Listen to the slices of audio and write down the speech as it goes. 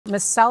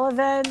Ms.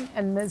 Sullivan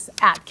and Ms.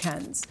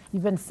 Atkins.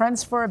 You've been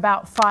friends for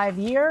about 5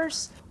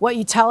 years. What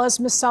you tell us,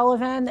 Ms.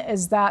 Sullivan,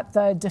 is that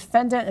the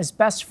defendant is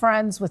best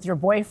friends with your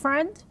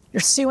boyfriend. You're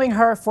suing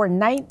her for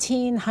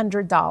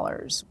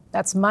 $1,900.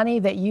 That's money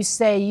that you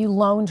say you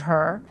loaned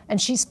her,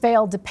 and she's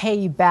failed to pay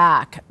you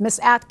back. Ms.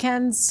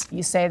 Atkins,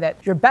 you say that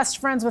you're best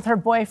friends with her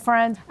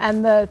boyfriend,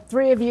 and the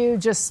three of you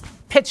just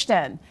pitched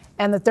in,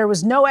 and that there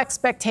was no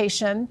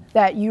expectation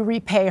that you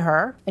repay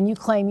her, and you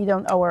claim you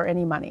don't owe her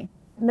any money.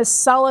 Ms.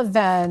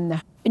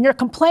 Sullivan, in your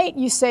complaint,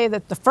 you say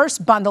that the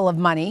first bundle of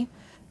money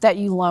that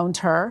you loaned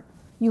her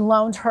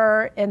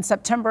in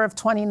September of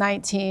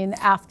 2019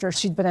 after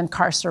she'd been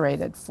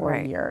incarcerated for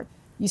a year.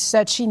 You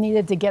said she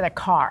needed to get a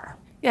car.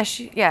 Yeah,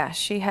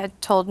 she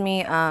had told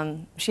me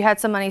she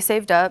had some money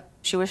saved up.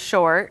 She was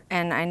short,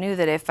 and I knew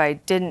that if I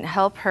didn't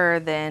help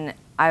her, then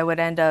I would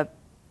end up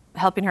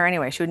helping her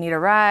anyway. She would need a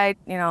ride,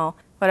 you know,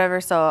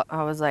 whatever. So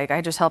I was like,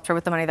 I just helped her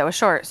with the money that was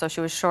short. So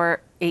she was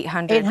short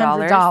 $800.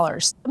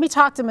 $800. Let me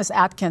talk to Ms.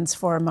 Atkins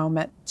for a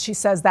moment. She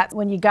says that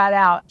when you got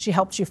out, she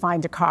helped you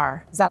find a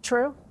car. Is that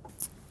true?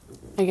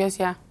 I guess,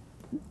 yeah.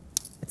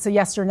 It's a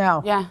yes or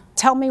no? Yeah.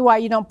 Tell me why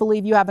you don't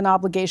believe you have an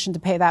obligation to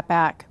pay that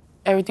back.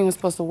 Everything was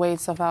supposed to weigh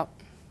itself out.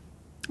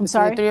 I'm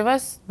sorry?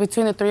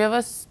 Between the three of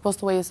us, supposed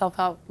to weigh itself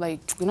out, like,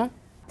 you know?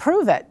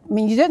 Prove it. I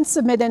mean, you didn't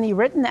submit any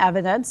written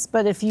evidence,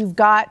 but if you've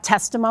got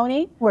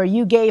testimony where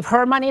you gave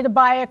her money to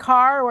buy a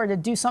car or to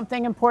do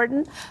something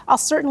important, I'll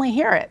certainly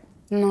hear it.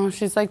 No,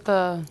 she's like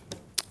the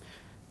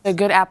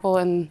good apple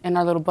in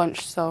our little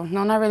bunch. So,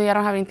 no, not really. I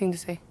don't have anything to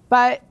say.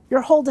 But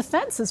your whole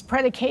defense is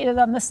predicated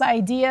on this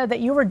idea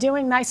that you were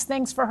doing nice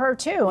things for her,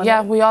 too. And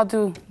yeah, we all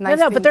do nice things.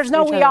 No, but there's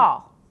no for we each other.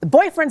 all. The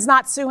boyfriend's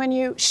not suing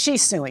you,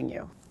 she's suing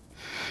you.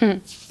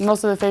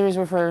 Most of the favors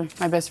were for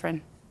my best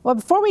friend. Well,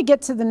 before we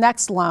get to the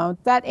next loan,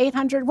 that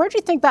 $800, where do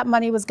you think that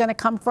money was going to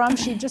come from?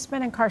 She'd just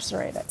been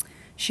incarcerated.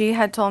 She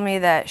had told me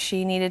that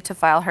she needed to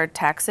file her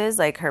taxes,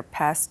 like her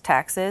past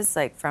taxes,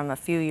 like from a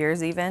few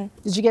years even.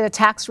 Did you get a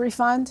tax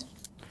refund?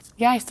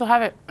 Yeah, I still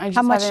have it. I just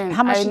How much haven't. did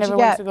I you never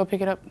get? went to go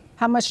pick it up.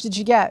 How much did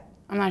you get?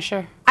 I'm not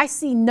sure. I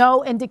see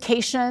no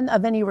indication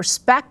of any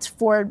respect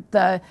for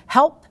the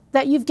help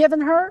that you've given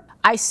her.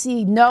 I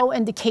see no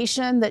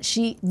indication that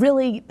she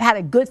really had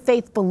a good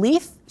faith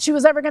belief she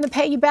was ever going to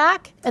pay you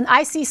back. And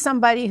I see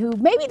somebody who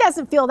maybe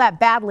doesn't feel that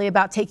badly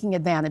about taking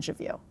advantage of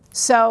you.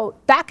 So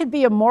that could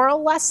be a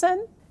moral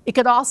lesson. It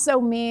could also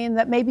mean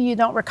that maybe you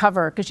don't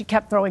recover because you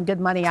kept throwing good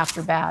money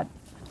after bad.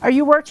 Are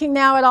you working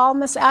now at all,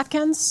 Miss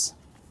Atkins?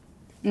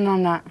 No,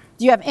 I'm not.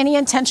 Do you have any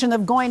intention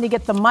of going to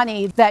get the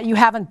money that you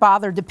haven't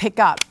bothered to pick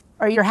up?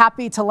 Or you're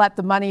happy to let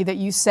the money that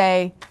you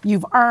say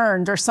you've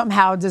earned or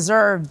somehow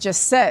deserved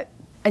just sit?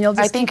 And you'll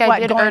just I think keep, I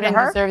did going earn to and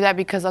her? deserve that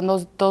because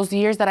on those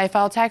years that I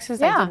filed taxes,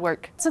 I did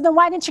work. So then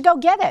why didn't you go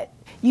get it?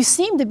 You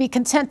seem to be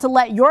content to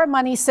let your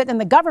money sit in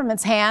the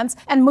government's hands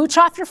and mooch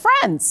off your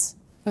friends.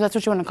 If that's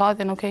what you want to call it,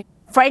 then okay.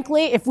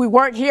 Frankly, if we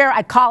weren't here,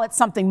 I'd call it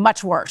something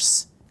much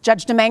worse.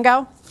 Judge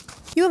Domingo?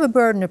 You have a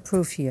burden of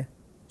proof here.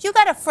 You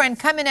got a friend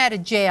coming out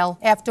of jail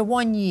after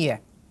 1 year.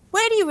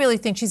 Where do you really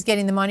think she's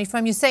getting the money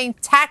from? You're saying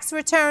tax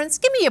returns?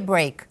 Give me a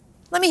break.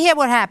 Let me hear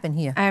what happened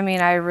here. I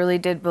mean, I really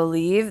did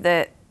believe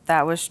that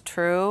that was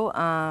true.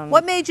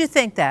 What made you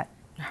think that?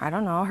 I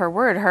don't know, her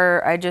word.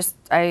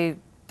 I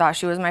thought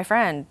she was my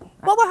friend.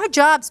 What were her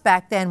jobs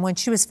back then when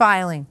she was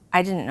filing?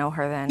 I didn't know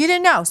her then. You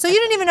didn't know. So you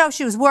didn't even know if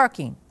she was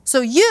working. So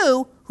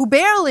you, who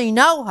barely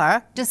know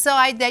her,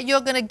 decide that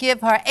you're going to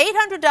give her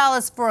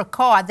 $800 for a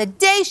car the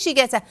day she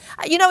gets out.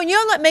 You know, and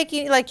you're not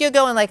making, like, you're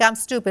going like, I'm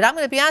stupid. I'm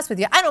going to be honest with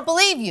you. I don't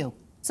believe you.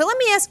 So let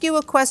me ask you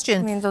a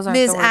question, I mean, those aren't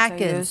Ms. the words I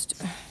Atkins.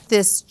 used.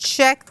 This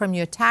check from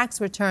your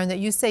tax return that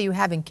you say you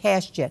haven't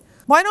cashed yet,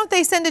 why don't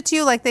they send it to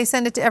you like they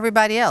send it to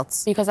everybody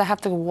else? Because I have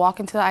to walk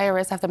into the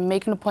IRS, I have to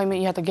make an appointment,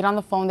 you have to get on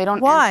the phone, they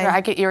don't Why? answer,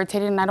 I get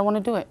irritated and I don't want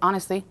to do it,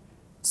 honestly.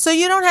 So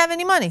you don't have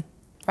any money?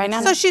 Right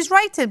now. So she's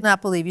right to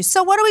not believe you.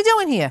 So what are we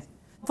doing here?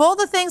 Of all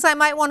the things I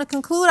might want to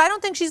conclude, I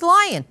don't think she's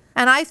lying.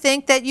 And I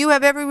think that you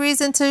have every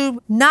reason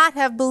to not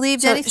have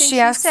believed anything she said. She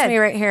asks me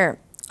right here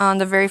on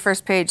the very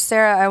first page,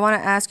 Sarah, I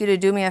want to ask you to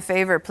do me a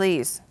favor,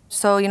 please.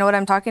 So you know what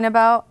I'm talking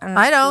about? And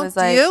I don't.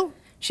 Do you?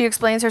 She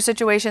explains her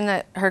situation,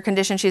 that her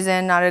condition she's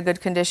in, not a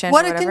good condition.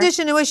 What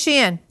condition was she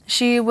in?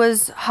 She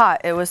was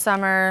hot. It was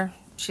summer.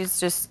 She's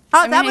just...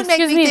 Oh, that would make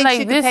me think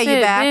she could pay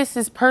you back. This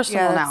is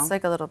personal now.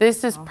 Like a little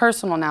this is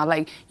personal now.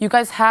 Like, you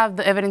guys have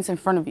the evidence in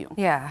front of you.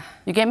 Yeah.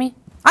 You get me?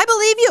 I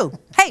believe you.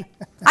 Hey,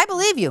 I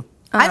believe you.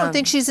 I don't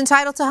think she's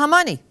entitled to her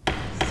money.